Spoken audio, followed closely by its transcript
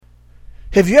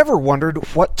Have you ever wondered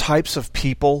what types of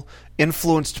people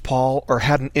influenced Paul or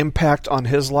had an impact on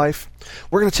his life?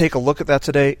 We're going to take a look at that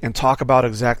today and talk about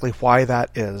exactly why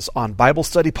that is on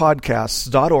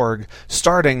BibleStudyPodcasts.org,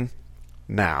 starting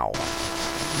now.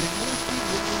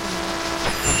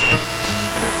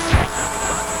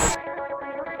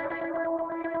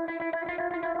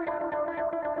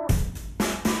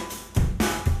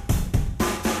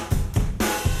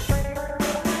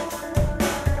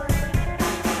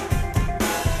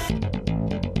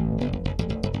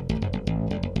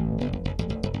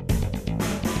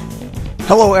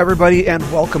 Hello, everybody, and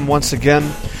welcome once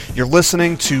again. You're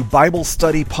listening to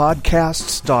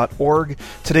BibleStudyPodcasts.org.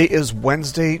 Today is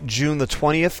Wednesday, June the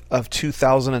 20th of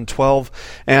 2012,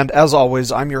 and as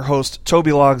always, I'm your host,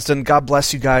 Toby Logsdon. God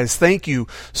bless you guys. Thank you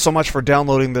so much for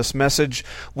downloading this message.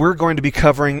 We're going to be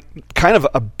covering kind of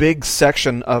a big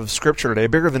section of Scripture today,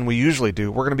 bigger than we usually do.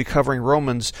 We're going to be covering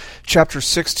Romans chapter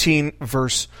 16,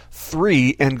 verse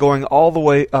 3, and going all the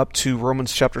way up to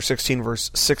Romans chapter 16,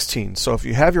 verse 16. So if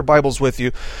you have your Bibles with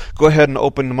you, go ahead and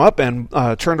open them up and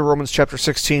turn to Romans chapter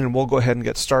 16, and we'll go ahead and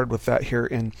get started with that here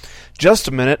in just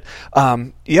a minute.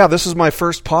 This is my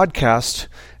first podcast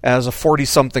as a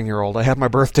 40-something-year-old. I had my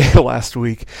birthday last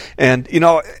week, and,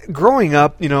 growing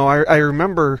up, I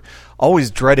remember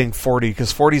always dreading 40,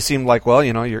 because 40 seemed like, well,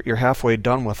 you're halfway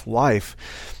done with life.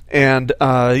 And,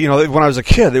 when I was a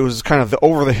kid, it was kind of the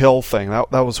over-the-hill thing.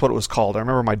 That was what it was called. I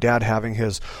remember my dad having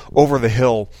his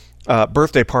over-the-hill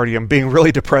birthday party and being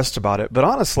really depressed about it. But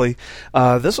honestly,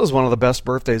 this was one of the best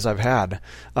birthdays I've had.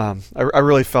 I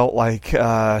really felt like,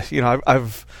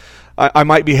 I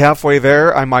might be halfway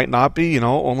there. I might not be,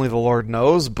 only the Lord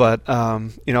knows. But,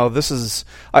 this is,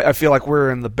 I feel like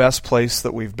we're in the best place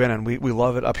that we've been in. We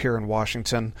love it up here in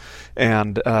Washington.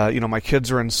 And, my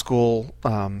kids are in school,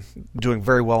 doing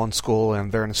very well in school,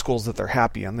 and they're in schools that they're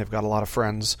happy in. They've got a lot of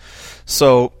friends.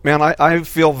 So, man, I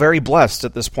feel very blessed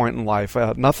at this point in life.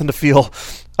 Nothing to feel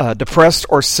depressed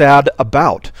or sad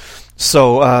about.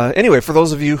 So anyway, for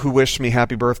those of you who wished me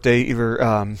happy birthday,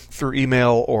 either through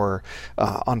email or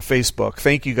on Facebook,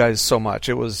 thank you guys so much.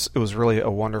 It was really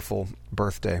a wonderful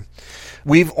birthday.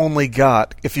 We've only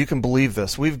got, if you can believe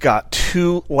this, we've got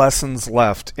 2 lessons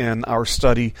left in our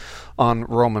study on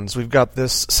Romans. We've got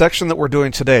this section that we're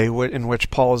doing today in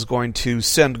which Paul is going to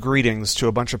send greetings to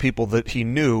a bunch of people that he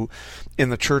knew in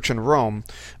the church in Rome.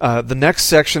 The next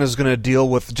section is going to deal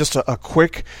with just a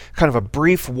quick, kind of a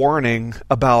brief warning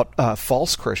about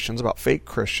false Christians, about fake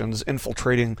Christians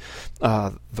infiltrating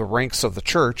the ranks of the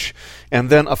church, and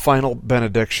then a final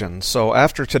benediction. So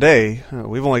after today,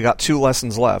 we've only got 2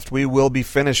 lessons left. We will be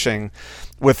finishing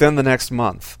within the next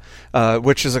month,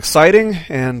 which is exciting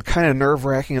and kind of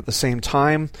nerve-wracking at the same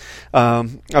time.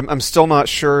 I'm still not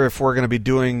sure if we're going to be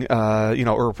doing,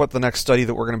 or what the next study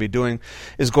that we're going to be doing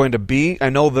is going to be. I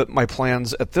know that my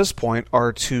plans at this point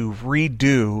are to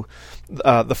redo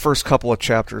the first couple of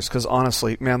chapters, because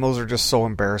honestly, man, those are just so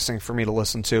embarrassing for me to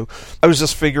listen to. I was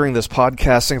just figuring this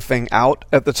podcasting thing out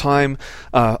at the time.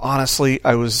 Honestly,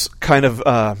 I was kind of,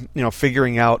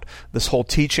 figuring out this whole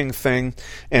teaching thing.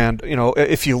 And,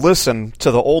 if you listen to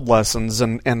the old lessons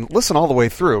and listen all the way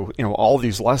through, all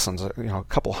these lessons, a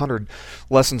couple hundred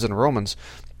lessons in Romans,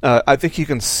 I think you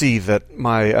can see that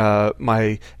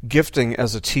my gifting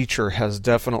as a teacher has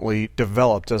definitely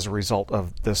developed as a result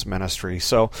of this ministry.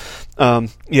 So,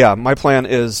 my plan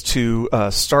is to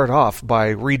start off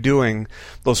by redoing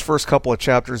those first couple of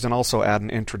chapters and also add an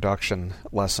introduction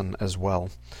lesson as well.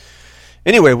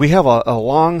 Anyway, we have a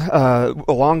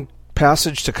long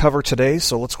passage to cover today,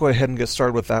 so let's go ahead and get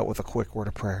started with that with a quick word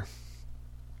of prayer.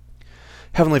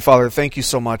 Heavenly Father, thank you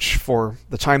so much for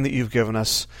the time that you've given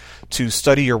us to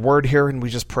study your word here, and we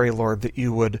just pray, Lord, that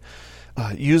you would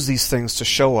use these things to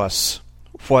show us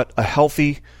what a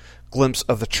healthy glimpse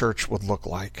of the church would look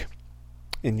like.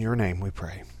 In your name we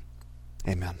pray.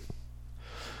 Amen.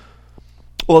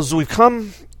 Well, as we've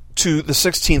come to the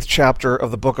 16th chapter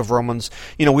of the book of Romans,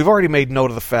 we've already made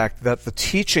note of the fact that the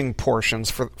teaching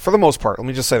portions, for the most part, let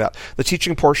me just say that, the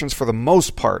teaching portions for the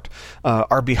most part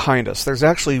are behind us. There's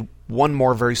actually one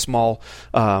more very small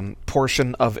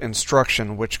portion of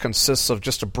instruction, which consists of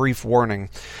just a brief warning,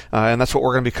 and that's what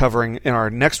we're going to be covering in our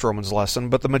next Romans lesson.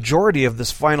 But the majority of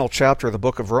this final chapter of the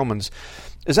book of Romans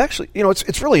is actually,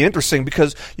 it's really interesting,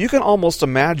 because you can almost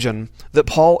imagine that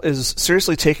Paul is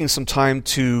seriously taking some time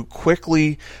to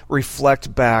quickly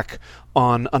reflect back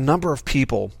on a number of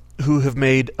people who have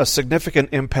made a significant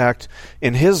impact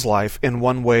in his life in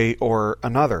one way or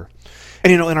another.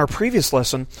 And in our previous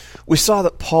lesson, we saw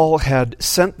that Paul had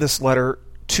sent this letter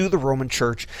to the Roman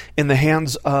church in the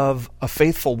hands of a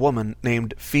faithful woman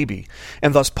named Phoebe.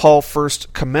 And thus Paul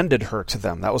first commended her to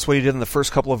them. That was what he did in the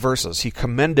first couple of verses. He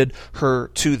commended her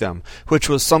to them, which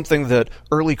was something that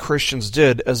early Christians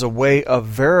did as a way of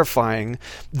verifying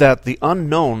that the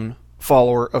unknown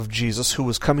follower of Jesus who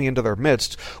was coming into their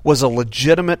midst was a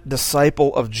legitimate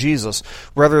disciple of Jesus,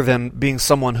 rather than being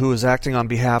someone who was acting on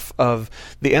behalf of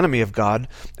the enemy of God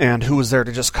and who was there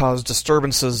to just cause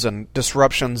disturbances and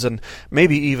disruptions and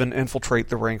maybe even infiltrate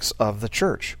the ranks of the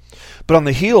church. But on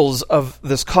the heels of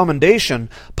this commendation,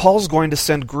 Paul's going to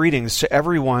send greetings to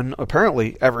everyone,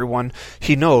 apparently everyone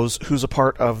he knows who's a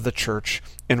part of the church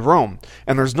in Rome.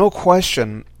 And there's no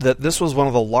question that this was one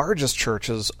of the largest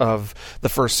churches of the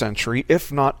first century, if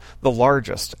not the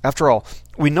largest. After all,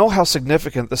 we know how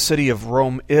significant the city of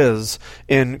Rome is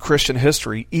in Christian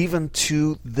history, even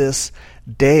to this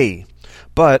day.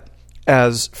 But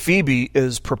as Phoebe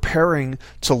is preparing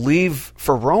to leave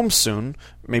for Rome soon,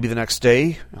 maybe the next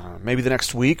day, maybe the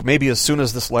next week, maybe as soon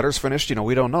as this letter's finished,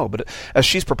 we don't know. But as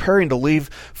she's preparing to leave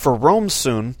for Rome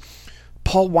soon,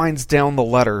 Paul winds down the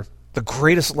letter, the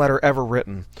greatest letter ever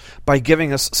written, by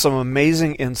giving us some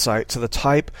amazing insight to the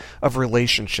type of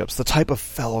relationships, the type of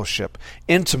fellowship,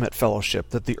 intimate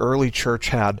fellowship that the early church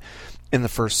had in the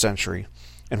first century.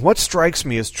 And what strikes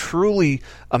me as truly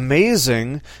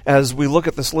amazing as we look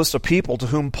at this list of people to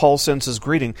whom Paul sends his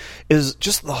greeting is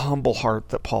just the humble heart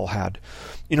that Paul had.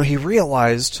 He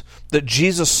realized that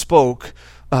Jesus spoke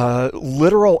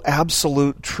literal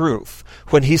absolute truth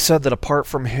when he said that apart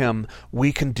from him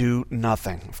we can do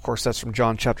nothing. Of course, that's from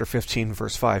John chapter 15,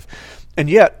 verse 5. And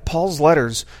yet, Paul's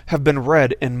letters have been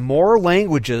read in more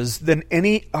languages than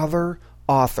any other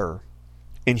author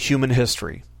in human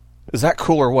history. Is that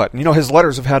cool or what? His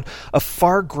letters have had a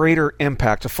far greater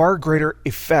impact, a far greater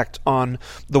effect on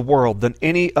the world than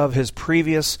any of his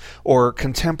previous or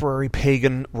contemporary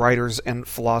pagan writers and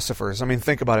philosophers.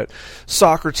 Think about it.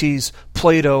 Socrates,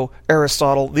 Plato,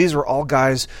 Aristotle, these were all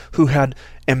guys who had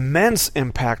immense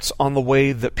impacts on the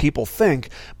way that people think,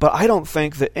 but I don't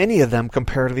think that any of them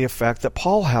compare to the effect that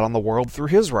Paul had on the world through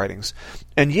his writings.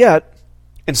 And yet,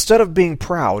 instead of being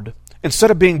proud,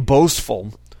 instead of being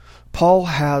boastful, Paul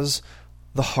has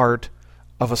the heart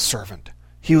of a servant.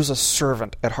 He was a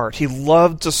servant at heart. He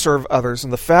loved to serve others,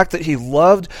 and the fact that he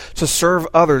loved to serve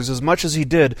others as much as he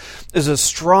did is as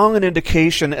strong an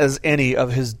indication as any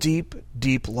of his deep,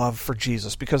 deep love for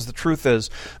Jesus, because the truth is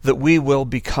that we will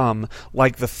become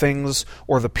like the things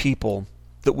or the people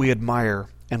that we admire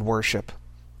and worship.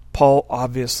 Paul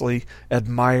obviously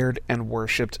admired and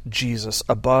worshipped Jesus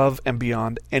above and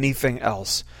beyond anything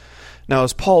else. Now,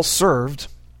 as Paul served,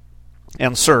 a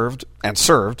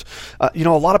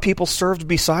lot of people served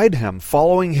beside him,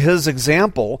 following his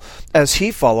example as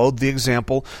he followed the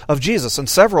example of Jesus. And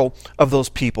several of those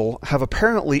people have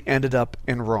apparently ended up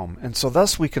in Rome. And so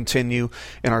thus we continue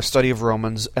in our study of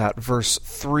Romans at verse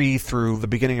 3 through the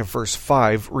beginning of verse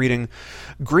 5, reading,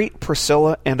 "Greet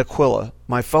Priscilla and Aquila,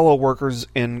 my fellow workers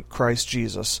in Christ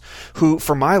Jesus, who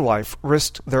for my life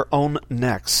risked their own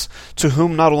necks, to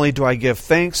whom not only do I give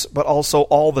thanks, but also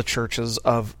all the churches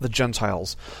of the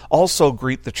Gentiles. Also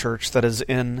greet the church that is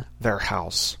in their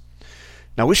house."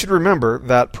 Now we should remember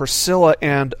that Priscilla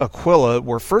and Aquila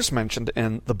were first mentioned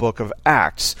in the book of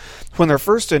Acts. When they're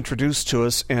first introduced to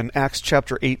us in Acts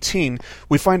chapter 18,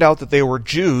 we find out that they were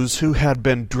Jews who had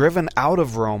been driven out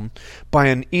of Rome by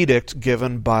an edict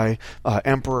given by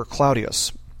Emperor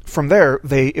Claudius. From there,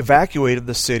 they evacuated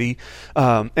the city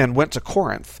and went to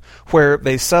Corinth, where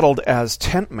they settled as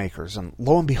tent makers. And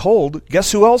lo and behold,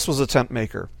 guess who else was a tent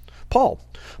maker? Paul.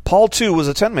 Paul, too, was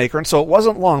a tent maker, and so it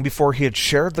wasn't long before he had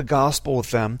shared the gospel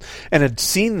with them and had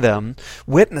seen them,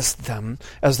 witnessed them,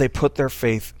 as they put their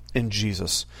faith in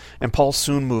Jesus. And Paul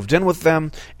soon moved in with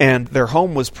them, and their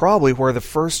home was probably where the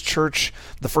first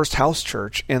house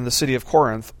church in the city of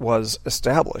Corinth was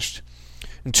established.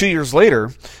 And 2 years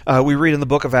later, we read in the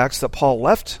book of Acts that Paul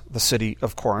left the city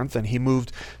of Corinth, and he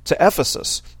moved to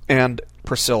Ephesus, and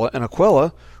Priscilla and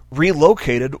Aquila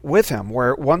relocated with him,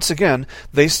 where once again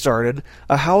they started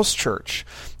a house church.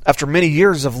 After many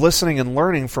years of listening and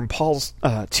learning from Paul's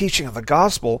teaching of the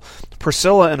gospel,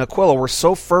 Priscilla and Aquila were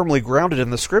so firmly grounded in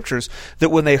the scriptures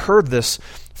that when they heard this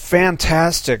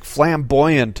fantastic,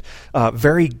 flamboyant,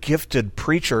 very gifted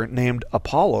preacher named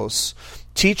Apollos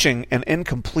teaching an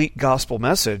incomplete gospel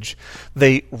message,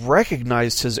 they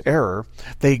recognized his error.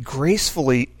 They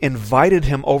gracefully invited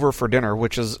him over for dinner,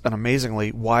 which is an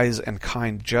amazingly wise and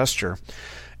kind gesture,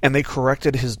 and they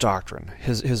corrected his doctrine,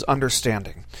 his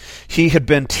understanding. He had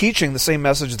been teaching the same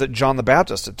message that John the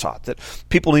Baptist had taught, that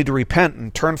people need to repent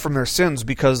and turn from their sins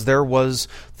because there was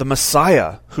the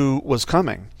Messiah who was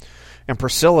coming. And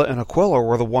Priscilla and Aquila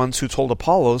were the ones who told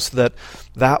Apollos that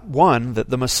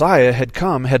the Messiah had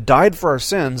come, had died for our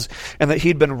sins, and that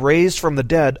he'd been raised from the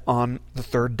dead on the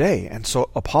third day. And so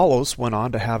Apollos went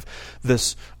on to have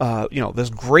this, this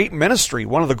great ministry,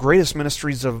 one of the greatest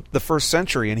ministries of the first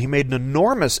century, and he made an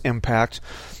enormous impact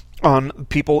on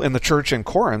people in the church in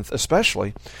Corinth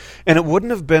especially. And it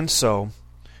wouldn't have been so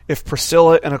if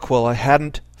Priscilla and Aquila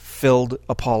hadn't filled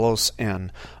Apollos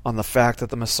in on the fact that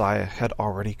the Messiah had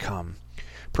already come.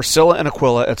 Priscilla and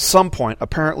Aquila at some point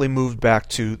apparently moved back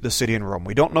to the city in Rome.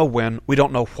 We don't know when, we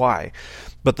don't know why,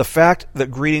 but the fact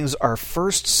that greetings are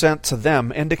first sent to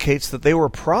them indicates that they were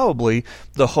probably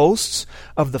the hosts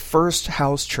of the first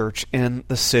house church in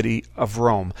the city of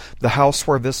Rome, the house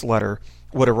where this letter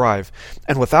would arrive.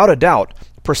 And without a doubt,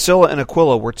 Priscilla and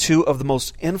Aquila were two of the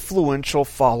most influential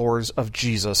followers of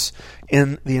Jesus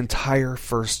in the entire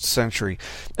first century.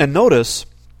 And notice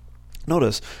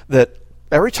that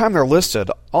every time they're listed,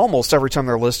 almost every time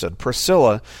they're listed,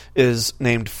 Priscilla is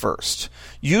named first.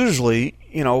 Usually,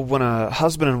 when a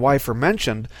husband and wife are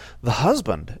mentioned, the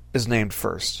husband is named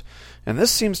first. And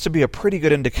this seems to be a pretty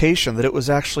good indication that it was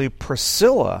actually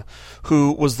Priscilla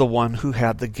who was the one who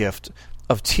had the gift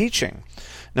of teaching.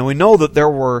 Now we know that there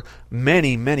were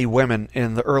many, many women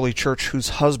in the early church whose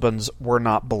husbands were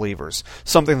not believers,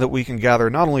 something that we can gather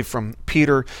not only from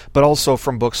Peter, but also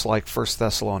from books like 1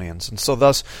 Thessalonians. And so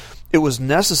thus, it was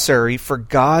necessary for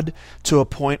God to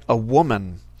appoint a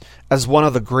woman as one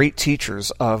of the great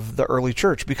teachers of the early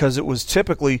church, because it was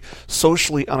typically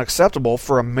socially unacceptable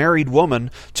for a married woman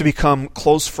to become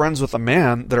close friends with a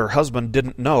man that her husband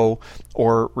didn't know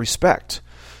or respect.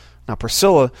 Now,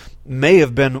 Priscilla may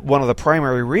have been one of the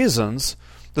primary reasons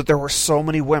that there were so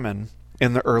many women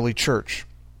in the early church.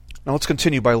 Now, let's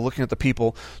continue by looking at the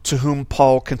people to whom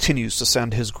Paul continues to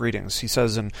send his greetings. He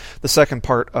says in the second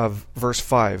part of verse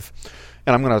 5,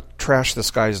 and I'm going to trash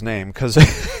this guy's name because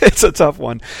it's a tough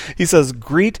one. He says,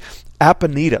 "Greet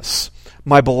Epaenetus,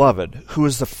 my beloved, who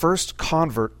is the first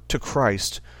convert to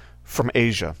Christ from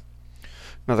Asia."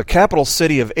 Now, the capital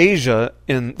city of Asia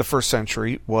in the first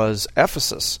century was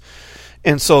Ephesus.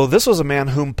 And so this was a man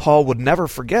whom Paul would never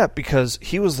forget because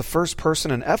he was the first person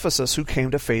in Ephesus who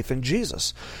came to faith in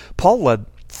Jesus. Paul led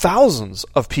thousands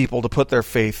of people to put their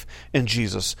faith in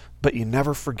Jesus, but you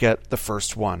never forget the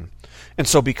first one. And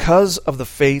so because of the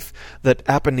faith that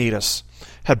Epaenetus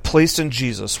had placed in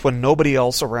Jesus when nobody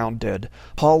else around did,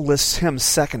 Paul lists him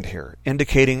second here,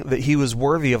 indicating that he was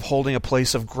worthy of holding a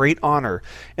place of great honor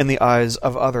in the eyes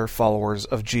of other followers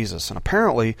of Jesus. And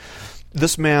apparently,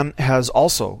 this man has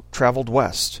also traveled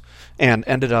west and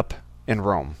ended up in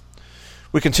Rome.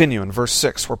 We continue in verse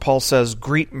 6, where Paul says,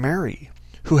 "Greet Mary,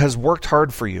 who has worked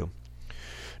hard for you."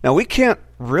 Now, we can't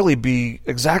really be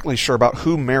exactly sure about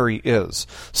who Mary is.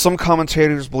 Some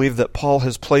commentators believe that Paul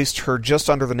has placed her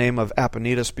just under the name of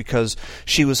Epaenetus because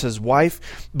she was his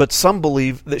wife, but some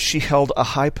believe that she held a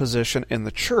high position in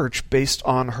the church based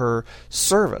on her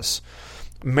service.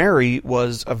 Mary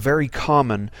was a very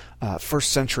common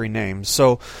first century name,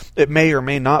 so it may or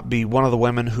may not be one of the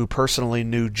women who personally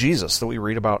knew Jesus that we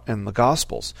read about in the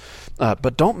Gospels.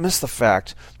 But don't miss the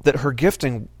fact that her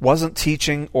gifting wasn't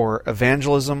teaching or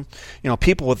evangelism.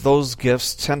 People with those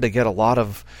gifts tend to get a lot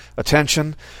of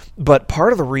attention, but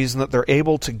part of the reason that they're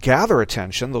able to gather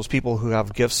attention, those people who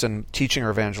have gifts in teaching or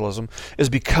evangelism, is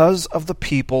because of the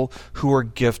people who are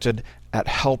gifted at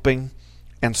helping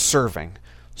and serving,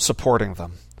 supporting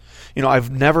them.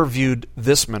 I've never viewed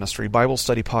this ministry, Bible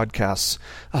study podcasts,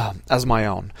 as my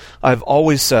own. I've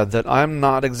always said that I'm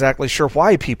not exactly sure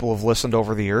why people have listened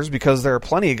over the years, because there are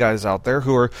plenty of guys out there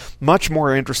who are much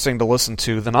more interesting to listen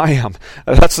to than I am.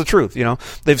 That's the truth.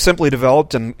 They've simply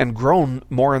developed and grown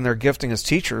more in their gifting as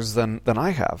teachers than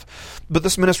I have. But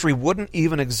this ministry wouldn't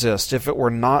even exist if it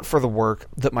were not for the work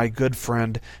that my good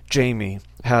friend Jamie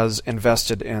has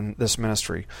invested in this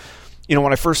ministry.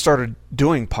 When I first started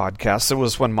doing podcasts, it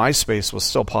was when MySpace was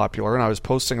still popular, and I was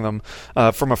posting them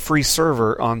from a free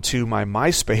server onto my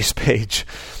MySpace page.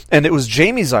 And it was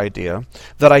Jamie's idea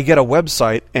that I get a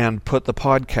website and put the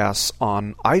podcasts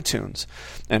on iTunes.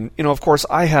 And, of course,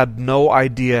 I had no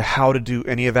idea how to do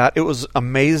any of that. It was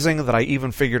amazing that I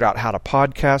even figured out how to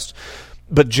podcast.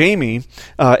 But Jamie,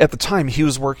 at the time, he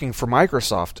was working for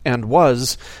Microsoft and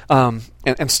was,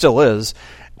 and still is,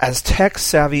 as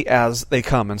tech-savvy as they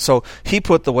come. And so he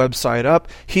put the website up,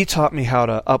 he taught me how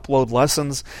to upload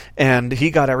lessons, and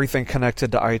he got everything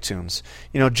connected to iTunes.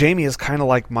 Jamie is kind of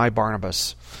like my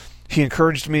Barnabas. He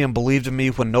encouraged me and believed in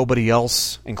me when nobody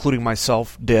else, including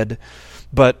myself, did.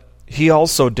 But he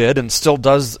also did and still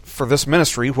does for this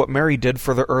ministry what Mary did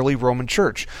for the early Roman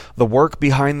church, the work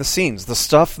behind the scenes, the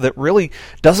stuff that really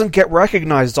doesn't get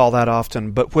recognized all that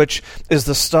often, but which is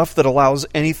the stuff that allows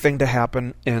anything to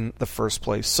happen in the first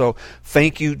place. So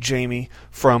thank you, Jamie,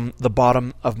 from the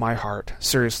bottom of my heart.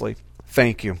 Seriously,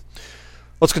 thank you.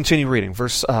 Let's continue reading.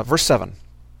 Verse 7.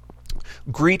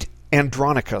 Greet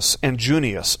Andronicus and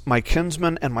Junius, my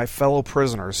kinsmen and my fellow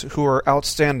prisoners, who are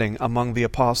outstanding among the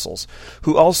apostles,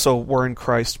 who also were in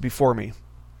Christ before me.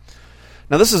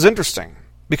 Now this is interesting,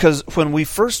 because when we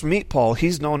first meet Paul,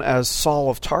 he's known as Saul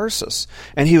of Tarsus,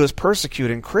 and he was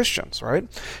persecuting Christians, right?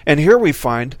 And here we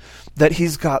find that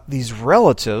he's got these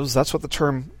relatives, that's what the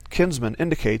term kinsman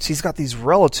indicates, he's got these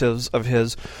relatives of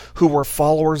his who were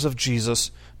followers of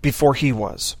Jesus before he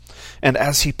was. And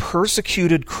as he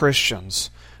persecuted Christians,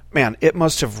 man, it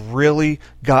must have really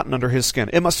gotten under his skin.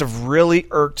 It must have really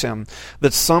irked him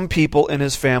that some people in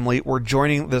his family were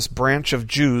joining this branch of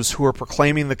Jews who were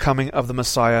proclaiming the coming of the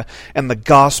Messiah and the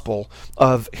gospel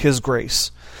of his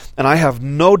grace. And I have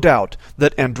no doubt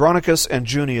that Andronicus and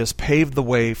Junius paved the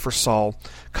way for Saul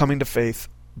coming to faith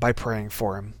by praying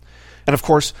for him. And of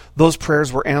course, those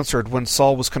prayers were answered when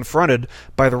Saul was confronted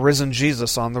by the risen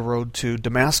Jesus on the road to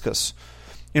Damascus.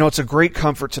 You know, it's a great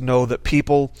comfort to know that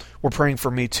people were praying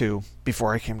for me too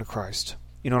before I came to Christ.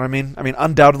 You know what I mean? I mean,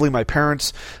 undoubtedly my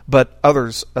parents, but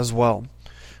others as well.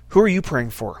 Who are you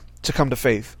praying for to come to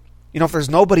faith? You know, if there's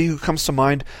nobody who comes to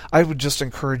mind, I would just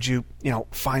encourage you,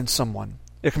 find someone.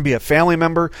 It can be a family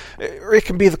member, or it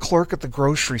can be the clerk at the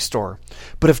grocery store.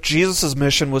 But if Jesus'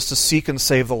 mission was to seek and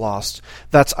save the lost,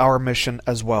 that's our mission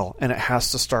as well, and it has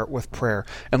to start with prayer.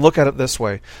 And look at it this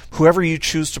way. Whoever you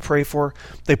choose to pray for,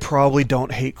 they probably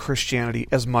don't hate Christianity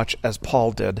as much as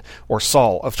Paul did, or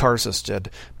Saul of Tarsus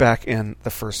did, back in the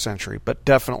first century. But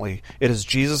definitely, it is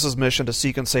Jesus' mission to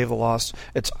seek and save the lost.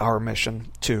 It's our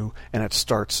mission too, and it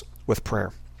starts with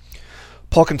prayer.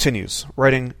 Paul continues,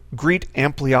 writing, Greet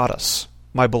Ampliatus,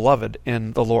 my beloved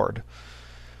in the Lord.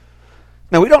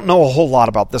 Now, we don't know a whole lot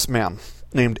about this man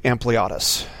named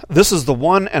Ampliatus. This is the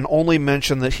one and only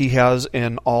mention that he has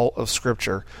in all of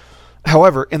Scripture.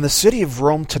 However, in the city of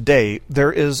Rome today,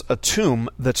 there is a tomb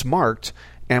that's marked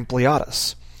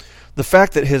Ampliatus. The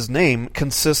fact that his name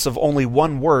consists of only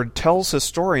one word tells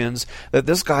historians that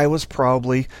this guy was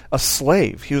probably a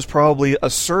slave. He was probably a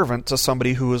servant to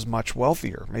somebody who was much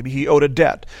wealthier. Maybe he owed a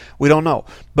debt. We don't know.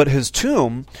 But his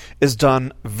tomb is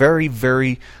done very,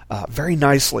 very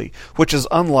nicely, which is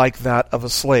unlike that of a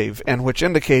slave, and which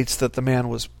indicates that the man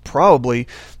was probably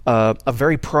a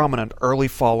very prominent early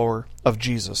follower of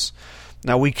Jesus.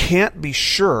 Now, we can't be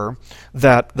sure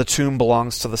that the tomb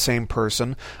belongs to the same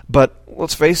person, but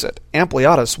let's face it,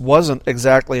 Ampliatus wasn't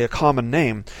exactly a common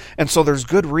name, and so there's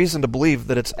good reason to believe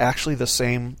that it's actually the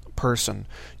same person.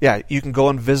 Yeah, you can go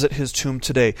and visit his tomb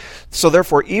today. So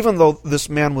therefore, even though this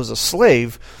man was a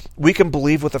slave, we can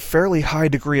believe with a fairly high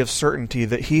degree of certainty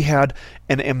that he had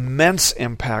an immense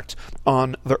impact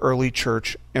on the early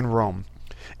church in Rome.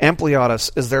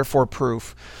 Ampliatus is therefore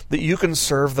proof that you can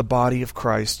serve the body of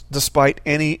Christ despite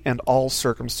any and all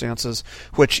circumstances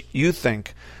which you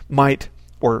think might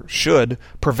or should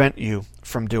prevent you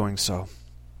from doing so.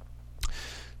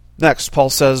 Next, Paul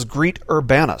says, Greet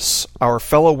Urbanus, our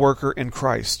fellow worker in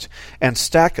Christ, and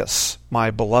Stachys,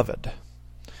 my beloved.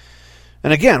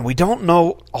 And again, we don't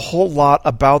know a whole lot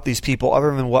about these people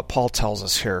other than what Paul tells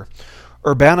us here.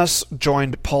 Urbanus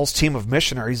joined Paul's team of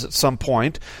missionaries at some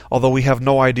point, although we have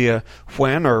no idea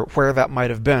when or where that might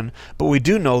have been, but we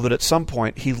do know that at some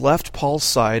point he left Paul's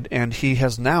side and he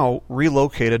has now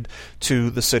relocated to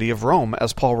the city of Rome,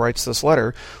 as Paul writes this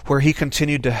letter, where he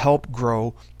continued to help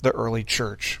grow the early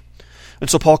church. And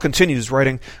so Paul continues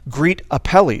writing, Greet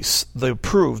Apelles, the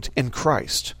approved in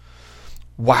Christ.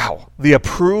 Wow, the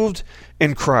approved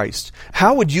in Christ.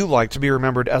 How would you like to be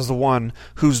remembered as the one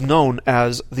who's known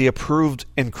as the approved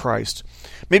in Christ?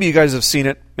 Maybe you guys have seen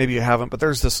it, maybe you haven't, but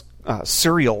there's this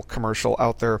cereal commercial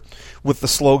out there with the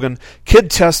slogan,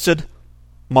 Kid tested,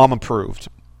 mom approved.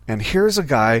 And here's a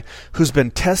guy who's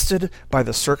been tested by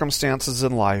the circumstances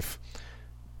in life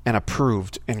and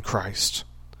approved in Christ.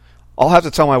 I'll have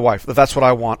to tell my wife that that's what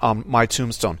I want on my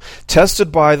tombstone.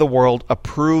 Tested by the world,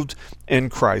 approved in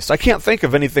Christ. I can't think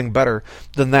of anything better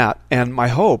than that. And my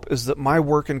hope is that my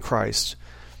work in Christ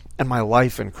and my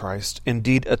life in Christ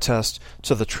indeed attest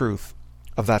to the truth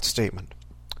of that statement.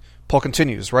 Paul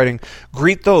continues, writing,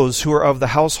 Greet those who are of the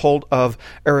household of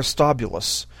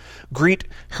Aristobulus. Greet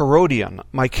Herodion,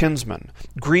 my kinsman.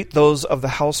 Greet those of the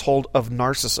household of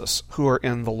Narcissus, who are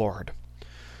in the Lord.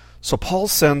 So Paul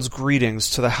sends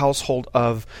greetings to the household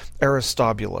of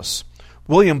Aristobulus.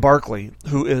 William Barclay,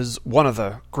 who is one of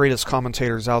the greatest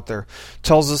commentators out there,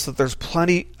 tells us that there's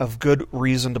plenty of good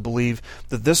reason to believe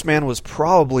that this man was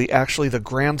probably actually the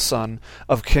grandson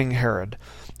of King Herod.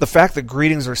 The fact that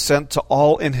greetings are sent to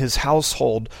all in his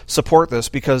household support this,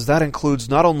 because that includes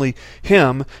not only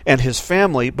him and his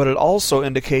family, but it also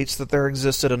indicates that there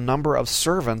existed a number of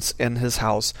servants in his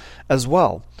house as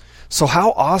well. So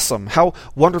how awesome, how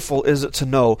wonderful is it to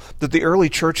know that the early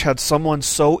church had someone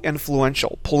so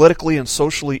influential, politically and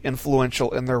socially influential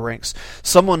in their ranks,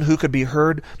 someone who could be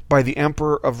heard by the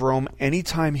emperor of Rome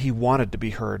anytime he wanted to be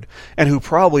heard, and who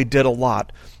probably did a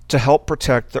lot to help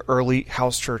protect the early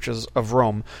house churches of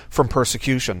Rome from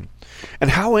persecution.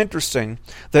 And how interesting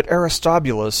that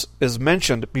Aristobulus is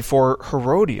mentioned before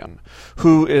Herodian,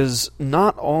 who is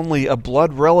not only a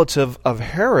blood relative of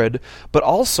Herod, but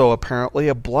also apparently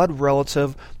a blood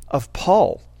relative of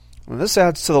Paul. And this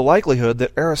adds to the likelihood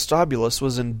that Aristobulus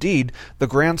was indeed the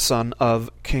grandson of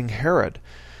King Herod.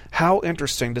 How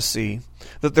interesting to see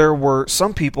that there were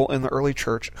some people in the early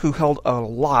church who held a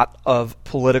lot of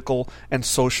political and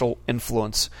social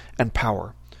influence and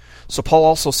power. So Paul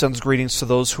also sends greetings to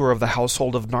those who are of the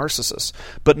household of Narcissus.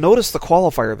 But notice the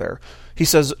qualifier there. He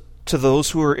says, to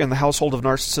those who are in the household of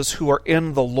Narcissus who are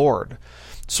in the Lord.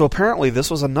 So apparently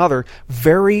this was another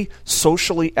very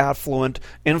socially affluent,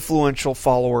 influential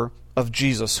follower of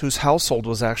Jesus, whose household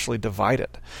was actually divided.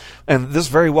 And this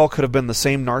very well could have been the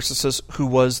same Narcissus who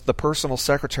was the personal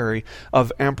secretary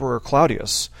of Emperor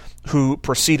Claudius, who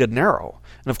preceded Nero.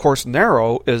 And of course,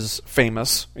 Nero is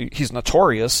famous, he's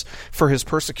notorious for his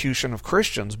persecution of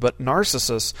Christians, but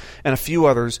Narcissus and a few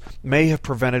others may have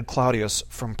prevented Claudius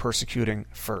from persecuting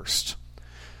first.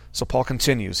 So Paul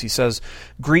continues. He says,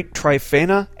 "Greet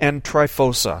Tryphena and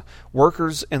Tryphosa,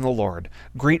 workers in the Lord.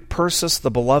 Greet Persis,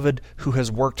 the beloved, who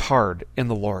has worked hard in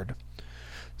the Lord."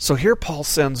 So here Paul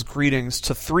sends greetings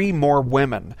to 3 more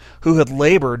women who had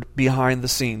labored behind the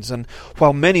scenes. And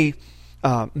while many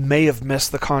may have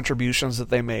missed the contributions that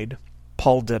they made,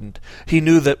 Paul didn't. He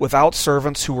knew that without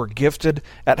servants who were gifted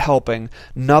at helping,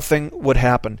 nothing would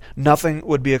happen. Nothing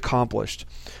would be accomplished.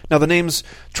 Now the names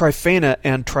Tryphena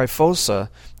and Tryphosa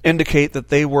indicate that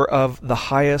they were of the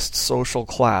highest social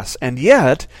class, and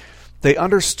yet they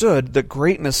understood that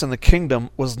greatness in the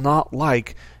kingdom was not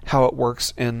like how it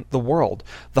works in the world.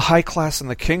 The high class in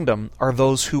the kingdom are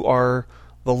those who are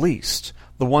the least,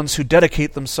 the ones who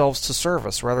dedicate themselves to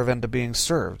service rather than to being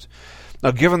served. Now,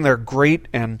 given their great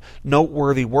and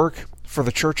noteworthy work for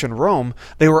the church in Rome,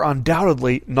 they were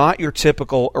undoubtedly not your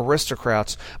typical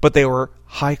aristocrats, but they were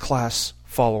high-class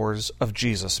followers of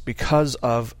Jesus because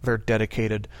of their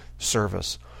dedicated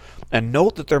service. And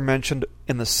note that they're mentioned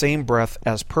in the same breath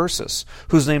as Persis,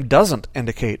 whose name doesn't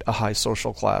indicate a high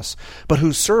social class, but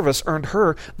whose service earned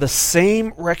her the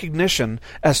same recognition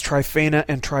as Tryphena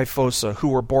and Tryphosa, who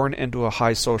were born into a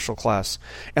high social class.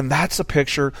 And that's a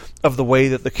picture of the way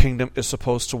that the kingdom is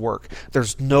supposed to work.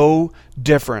 There's no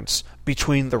difference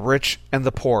between the rich and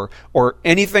the poor, or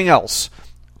anything else.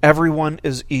 Everyone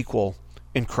is equal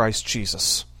in Christ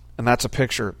Jesus. And that's a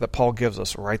picture that Paul gives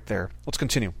us right there. Let's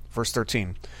continue. Verse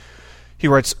 13. He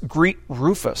writes, "Greet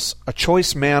Rufus, a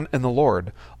choice man in the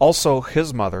Lord, also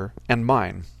his mother and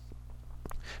mine."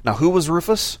 Now, who was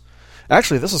Rufus?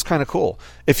 Actually, this is kind of cool.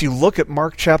 If you look at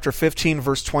Mark chapter 15,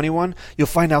 verse 21, you'll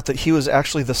find out that he was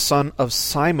actually the son of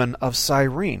Simon of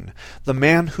Cyrene, the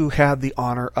man who had the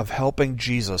honor of helping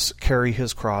Jesus carry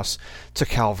his cross to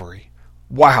Calvary.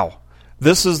 Wow.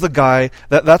 This is the guy,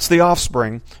 that's the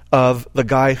offspring of the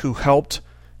guy who helped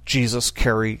Jesus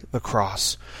carry the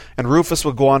cross. And Rufus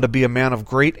would go on to be a man of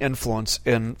great influence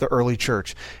in the early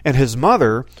church. And his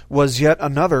mother was yet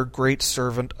another great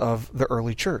servant of the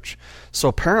early church. So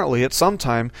apparently at some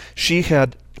time she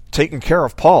had taken care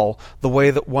of Paul the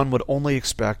way that one would only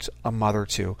expect a mother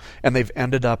to. And they've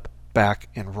ended up back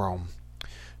in Rome.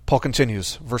 Paul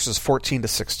continues, verses 14 to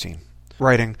 16,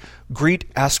 writing,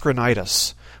 "Greet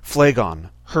Ascranitus, Phlegon,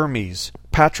 Hermes,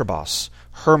 Patrobas,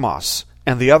 Hermas,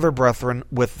 and the other brethren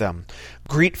with them.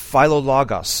 Greet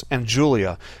Philologus and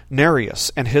Julia,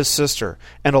 Nereus and his sister,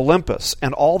 and Olympus,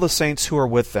 and all the saints who are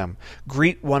with them.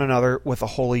 Greet one another with a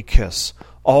holy kiss.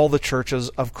 All the churches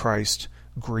of Christ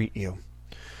greet you."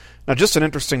 Now, just an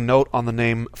interesting note on the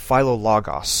name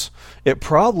Philologus. It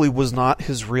probably was not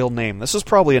his real name. This is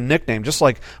probably a nickname, just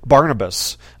like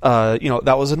Barnabas.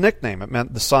 That was a nickname. It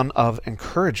meant the son of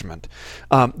encouragement.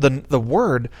 The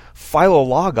word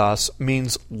Philologos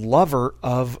means lover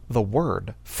of the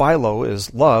word. Philo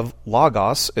is love,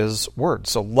 logos is word.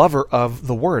 So lover of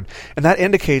the word. And that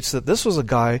indicates that this was a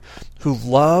guy who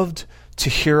loved to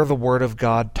hear the word of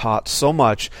God taught so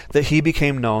much that he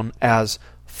became known as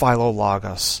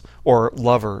Philologus, or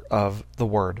lover of the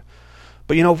Word.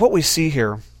 But what we see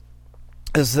here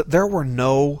is that there were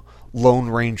no lone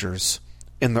rangers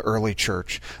in the early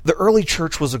church. The early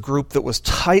church was a group that was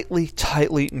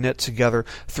tightly knit together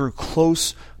through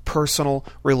close personal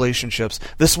relationships.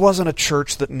 This wasn't a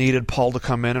church that needed Paul to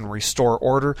come in and restore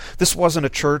order. This wasn't a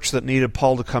church that needed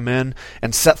Paul to come in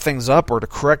and set things up or to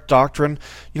correct doctrine.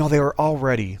 They were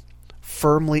already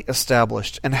firmly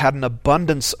established and had an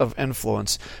abundance of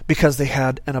influence because they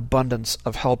had an abundance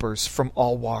of helpers from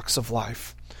all walks of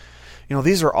life.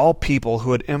 These are all people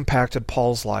who had impacted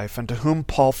Paul's life and to whom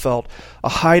Paul felt a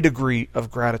high degree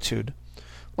of gratitude.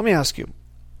 Let me ask you,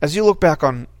 as you look back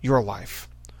on your life,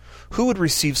 who would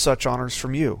receive such honors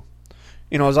from you?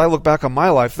 As I look back on my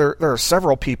life, there are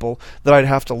several people that I'd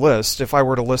have to list if I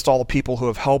were to list all the people who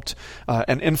have helped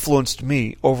and influenced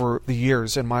me over the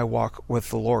years in my walk with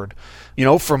the Lord.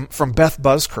 From Beth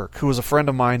Buskirk, who was a friend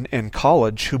of mine in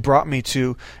college, who brought me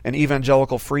to an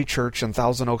evangelical free church in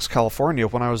Thousand Oaks, California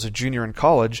when I was a junior in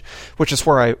college, which is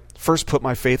where I first put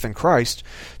my faith in Christ,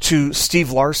 to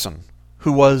Steve Larson,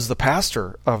 who was the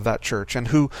pastor of that church and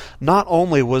who not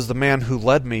only was the man who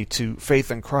led me to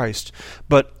faith in Christ,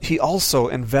 but he also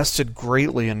invested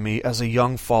greatly in me as a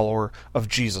young follower of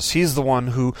Jesus. He's the one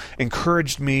who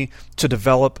encouraged me to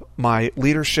develop my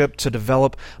leadership, to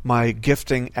develop my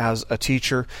gifting as a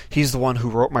teacher. He's the one who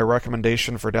wrote my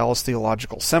recommendation for Dallas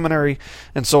Theological Seminary,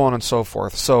 and so on and so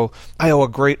forth. So I owe a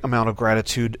great amount of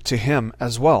gratitude to him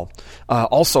as well.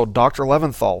 Also, Dr.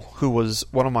 Leventhal, who was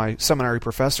one of my seminary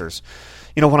professors.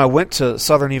 When I went to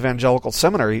Southern Evangelical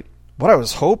Seminary, what I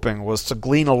was hoping was to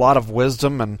glean a lot of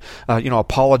wisdom and,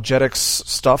 apologetics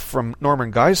stuff from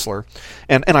Norman Geisler.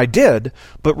 And I did,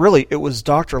 but really it was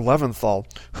Dr. Leventhal,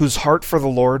 whose heart for the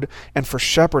Lord and for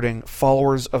shepherding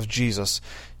followers of Jesus,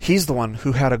 he's the one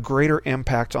who had a greater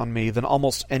impact on me than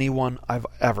almost anyone I've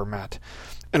ever met.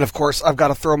 And of course, I've got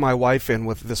to throw my wife in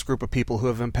with this group of people who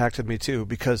have impacted me too,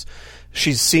 because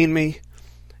she's seen me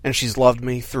and she's loved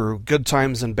me through good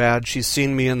times and bad. She's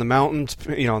seen me in the mountains,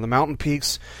 in the mountain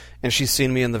peaks, and she's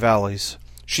seen me in the valleys.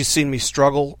 She's seen me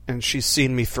struggle, and she's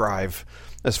seen me thrive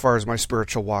as far as my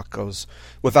spiritual walk goes.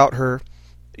 Without her,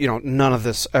 none of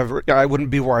this ever, I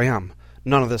wouldn't be where I am.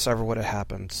 None of this ever would have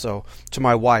happened. So to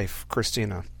my wife,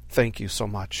 Christina, thank you so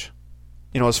much.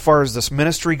 As far as this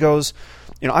ministry goes,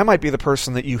 I might be the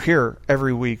person that you hear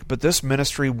every week, but this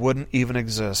ministry wouldn't even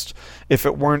exist if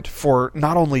it weren't for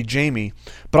not only Jamie,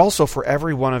 but also for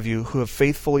every one of you who have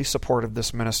faithfully supported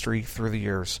this ministry through the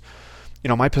years.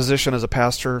 My position as a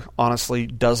pastor, honestly,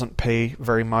 doesn't pay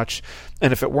very much,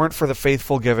 and if it weren't for the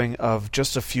faithful giving of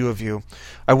just a few of you,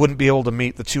 I wouldn't be able to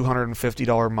meet the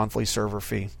 $250 monthly server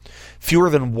fee. Fewer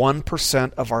than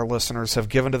 1% of our listeners have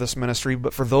given to this ministry,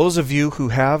 but for those of you who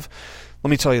have, let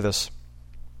me tell you this,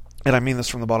 and I mean this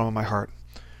from the bottom of my heart.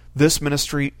 This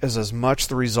ministry is as much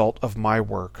the result of my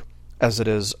work as it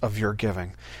is of your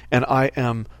giving. And I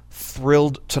am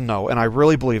thrilled to know, and I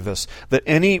really believe this, that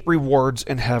any rewards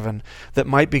in heaven that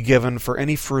might be given for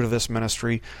any fruit of this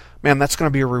ministry, man, that's going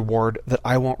to be a reward that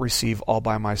I won't receive all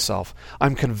by myself.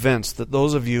 I'm convinced that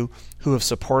those of you who have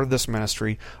supported this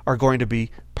ministry are going to be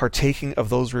partaking of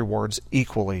those rewards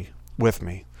equally with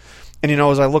me. And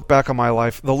as I look back on my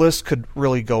life, the list could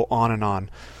really go on and on.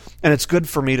 And it's good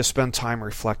for me to spend time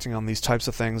reflecting on these types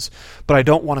of things, but I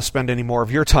don't want to spend any more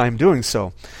of your time doing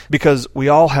so, because we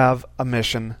all have a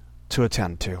mission to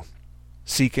attend to,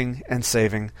 seeking and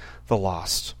saving the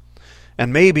lost.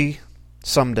 And maybe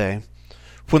someday,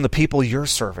 when the people you're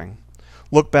serving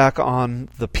look back on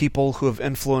the people who have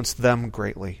influenced them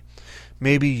greatly,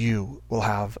 maybe you will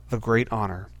have the great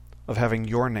honor of having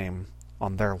your name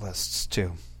on their lists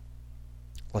too.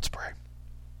 Let's pray.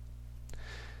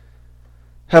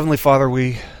 Heavenly Father,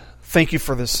 we thank you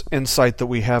for this insight that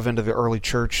we have into the early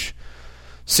church,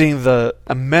 seeing the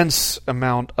immense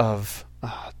amount of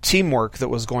teamwork that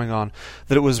was going on,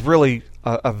 that it was really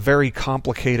a very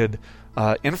complicated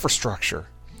infrastructure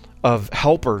of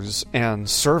helpers and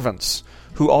servants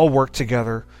who all work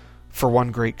together for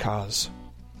one great cause,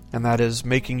 and that is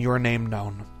making your name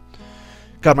known.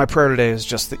 God, my prayer today is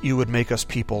just that you would make us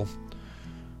people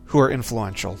who are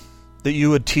influential, that you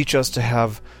would teach us to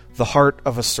have the heart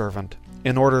of a servant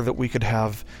in order that we could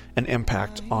have an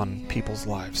impact on people's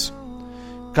lives.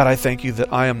 God, I thank you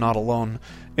that I am not alone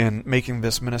in making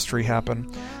this ministry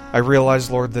happen. I realize,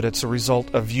 Lord, that it's a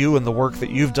result of you and the work that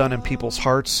you've done in people's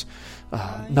hearts,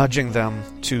 nudging them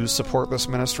to support this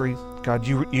ministry. God,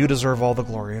 you deserve all the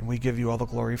glory, and we give you all the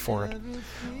glory for it.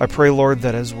 I pray, Lord,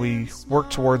 that as we work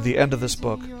toward the end of this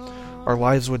book, our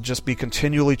lives would just be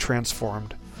continually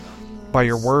transformed by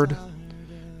your word,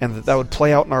 and that would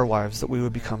play out in our lives, that we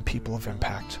would become people of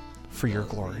impact for your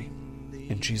glory.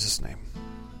 In Jesus' name,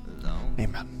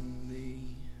 amen.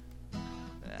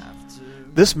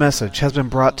 This message has been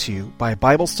brought to you by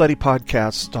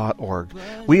BibleStudyPodcasts.org.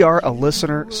 We are a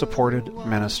listener-supported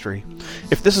ministry.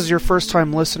 If this is your first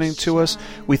time listening to us,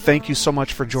 we thank you so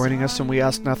much for joining us, and we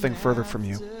ask nothing further from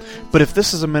you. But if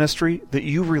this is a ministry that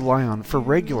you rely on for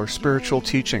regular spiritual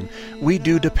teaching, we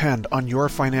do depend on your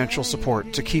financial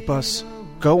support to keep us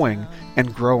going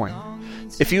and growing.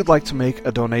 If you'd like to make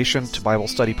a donation to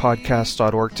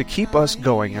BibleStudyPodcasts.org to keep us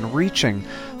going and reaching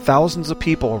thousands of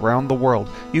people around the world,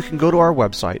 you can go to our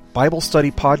website,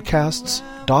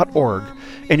 BibleStudyPodcasts.org,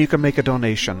 and you can make a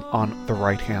donation on the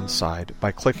right-hand side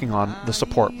by clicking on the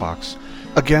support box.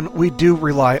 Again, we do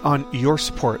rely on your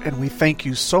support, and we thank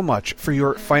you so much for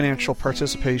your financial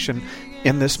participation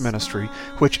in this ministry,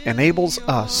 which enables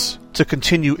us to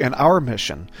continue in our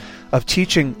mission of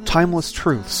teaching timeless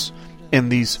truths in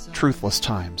these truthless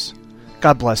times.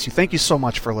 God bless you. Thank you so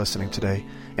much for listening today,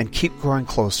 and keep growing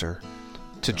closer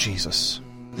to Jesus.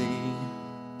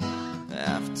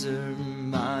 After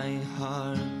my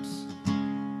heart,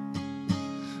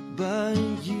 but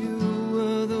you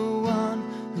were the one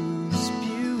whose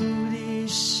beauty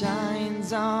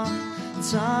shines on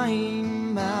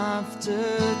time after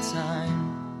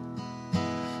time.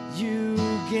 You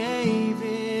gave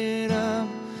it up,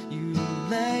 you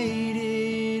laid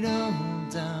it all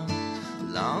down,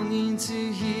 longing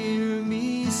to hear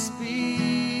me speak.